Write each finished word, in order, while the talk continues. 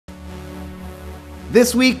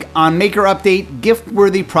This week on Maker Update,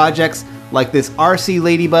 gift-worthy projects like this RC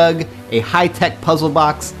Ladybug, a high-tech puzzle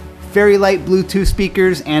box, fairy light Bluetooth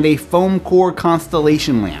speakers, and a foam core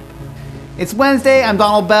constellation lamp. It's Wednesday, I'm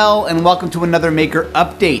Donald Bell, and welcome to another Maker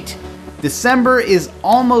Update. December is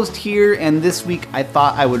almost here, and this week I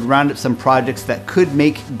thought I would round up some projects that could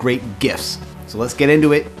make great gifts. So let's get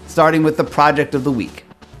into it, starting with the project of the week.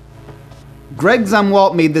 Greg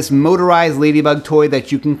Zumwalt made this motorized ladybug toy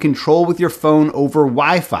that you can control with your phone over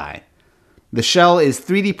Wi-Fi. The shell is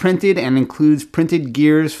 3D printed and includes printed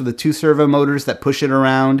gears for the 2 servo motors that push it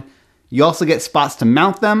around. You also get spots to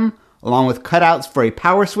mount them, along with cutouts for a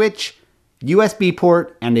power switch, USB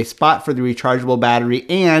port, and a spot for the rechargeable battery,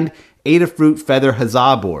 and Adafruit Feather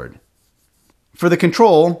Huzzah board. For the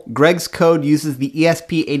control, Greg's code uses the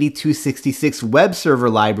ESP8266 web server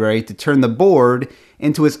library to turn the board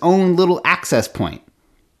into its own little access point.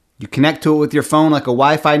 You connect to it with your phone like a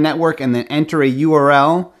Wi-Fi network and then enter a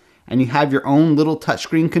URL, and you have your own little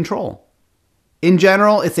touchscreen control. In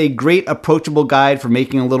general, it's a great approachable guide for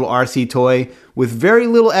making a little RC toy. With very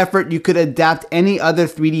little effort, you could adapt any other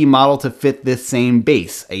 3D model to fit this same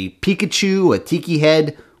base. A Pikachu, a tiki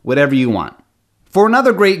head, whatever you want. For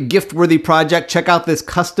another great gift-worthy project, check out this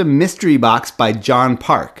custom mystery box by John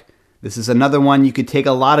Park. This is another one you could take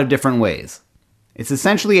a lot of different ways. It's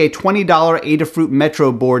essentially a $20 Adafruit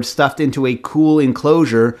Metro board stuffed into a cool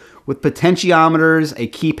enclosure with potentiometers, a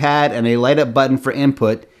keypad, and a light-up button for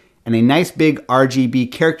input, and a nice big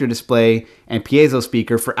RGB character display and piezo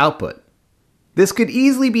speaker for output. This could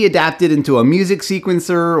easily be adapted into a music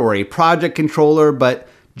sequencer or a project controller, but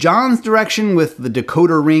John's direction with the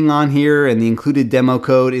decoder ring on here and the included demo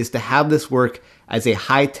code is to have this work as a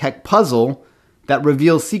high-tech puzzle that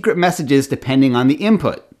reveals secret messages depending on the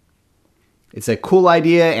input. It's a cool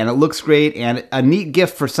idea and it looks great and a neat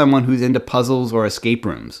gift for someone who's into puzzles or escape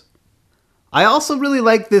rooms. I also really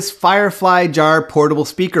like this Firefly jar portable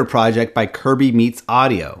speaker project by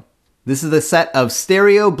KirbyMeetsAudio. This is a set of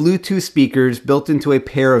stereo Bluetooth speakers built into a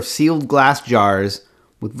pair of sealed glass jars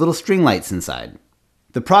with little string lights inside.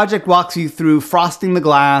 The project walks you through frosting the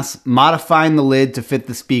glass, modifying the lid to fit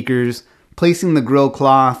the speakers, placing the grill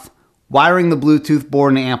cloth, wiring the Bluetooth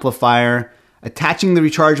board and amplifier, attaching the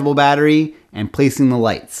rechargeable battery, and placing the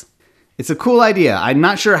lights. It's a cool idea. I'm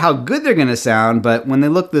not sure how good they're going to sound, but when they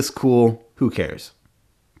look this cool, who cares?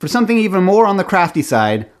 For something even more on the crafty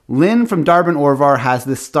side, Lynn from darbinorvar has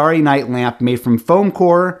this starry night lamp made from foam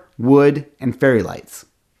core, wood, and fairy lights.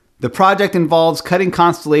 The project involves cutting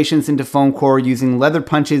constellations into foam core using leather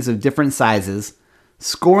punches of different sizes,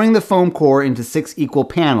 scoring the foam core into 6 equal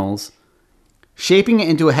panels, shaping it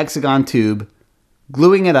into a hexagon tube,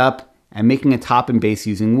 gluing it up, and making a top and base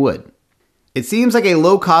using wood. It seems like a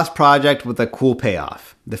low-cost project with a cool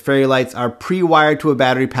payoff. The fairy lights are pre-wired to a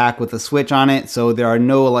battery pack with a switch on it, so there are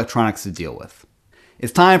no electronics to deal with.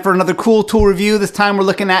 It's time for another cool tool review. This time we're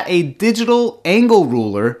looking at a digital angle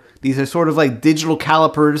ruler. These are sort of like digital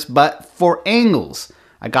calipers, but for angles.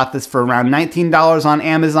 I got this for around $19 on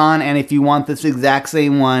Amazon, and if you want this exact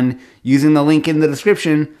same one, using the link in the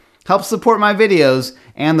description helps support my videos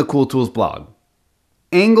and the Cool Tools blog.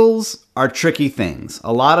 Angles are tricky things.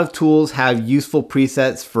 A lot of tools have useful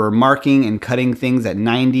presets for marking and cutting things at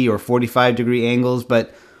 90 or 45 degree angles,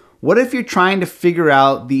 but what if you're trying to figure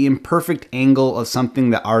out the imperfect angle of something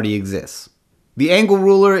that already exists? The angle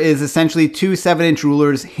ruler is essentially 2 7-inch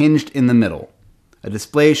rulers hinged in the middle. A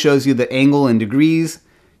display shows you the angle in degrees.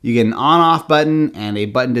 You get an on-off button and a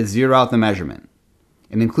button to zero out the measurement.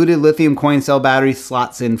 An included lithium coin cell battery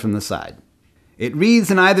slots in from the side. It reads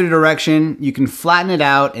in either direction. You can flatten it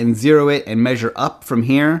out and zero it and measure up from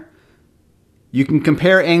here. You can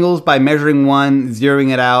compare angles by measuring one,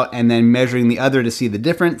 zeroing it out, and then measuring the other to see the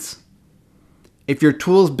difference. If your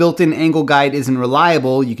tool's built-in angle guide isn't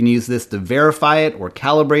reliable, you can use this to verify it or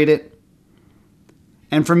calibrate it.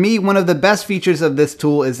 And for me, one of the best features of this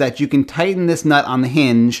tool is that you can tighten this nut on the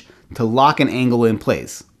hinge to lock an angle in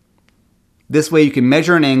place. This way you can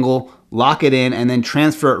measure an angle, lock it in, and then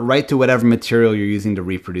transfer it right to whatever material you're using to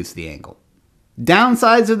reproduce the angle.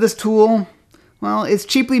 Downsides of this tool? Well, it's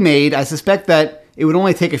cheaply made. I suspect that it would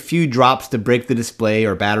only take a few drops to break the display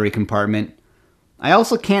or battery compartment. I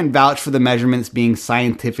also can't vouch for the measurements being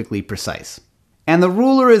scientifically precise. And the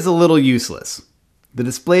ruler is a little useless. The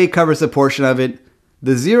display covers a portion of it.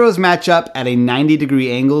 The zeros match up at a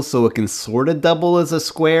 90-degree angle, so it can sort of double as a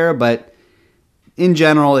square, but in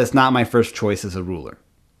general, it's not my first choice as a ruler.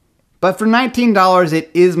 But for $19,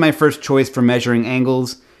 it is my first choice for measuring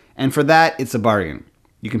angles, and for that, it's a bargain.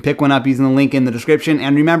 You can pick one up using the link in the description,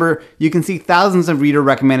 and remember, you can see thousands of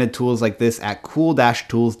reader-recommended tools like this at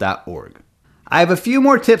cool-tools.org. I have a few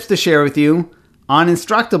more tips to share with you. On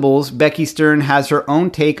Instructables, Becky Stern has her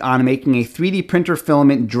own take on making a 3D printer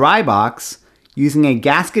filament dry box using a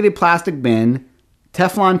gasketed plastic bin,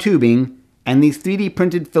 Teflon tubing, and these 3D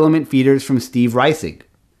printed filament feeders from Steve Reisig.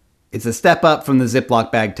 It's a step up from the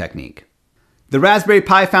Ziploc bag technique. The Raspberry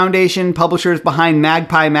Pi Foundation, publishers behind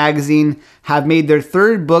Magpie magazine, have made their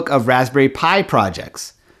third book of Raspberry Pi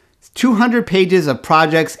projects. It's 200 pages of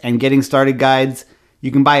projects and getting started guides. You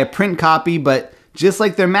can buy a print copy, but just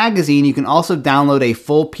like their magazine, you can also download a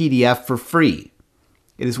full PDF for free.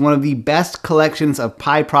 It is one of the best collections of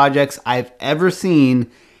Pi projects I've ever seen,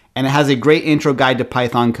 and it has a great intro guide to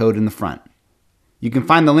Python code in the front. You can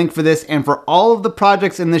find the link for this and for all of the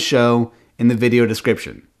projects in the show in the video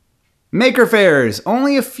description. Maker fairs,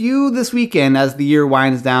 only a few this weekend as the year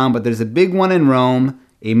winds down, but there's a big one in Rome,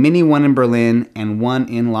 a mini one in Berlin, and one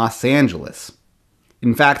in Los Angeles.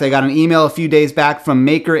 In fact, I got an email a few days back from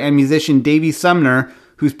maker and musician Davey Sumner,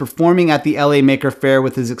 who's performing at the LA Maker Faire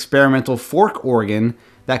with his experimental fork organ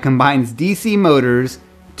that combines DC motors,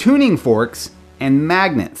 tuning forks, and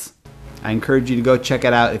magnets. I encourage you to go check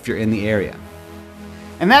it out if you're in the area.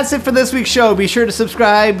 And that's it for this week's show. Be sure to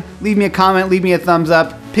subscribe, leave me a comment, leave me a thumbs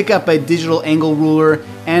up, pick up a digital angle ruler,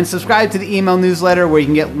 and subscribe to the email newsletter where you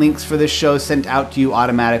can get links for this show sent out to you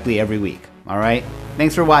automatically every week. All right?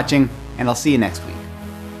 Thanks for watching, and I'll see you next week.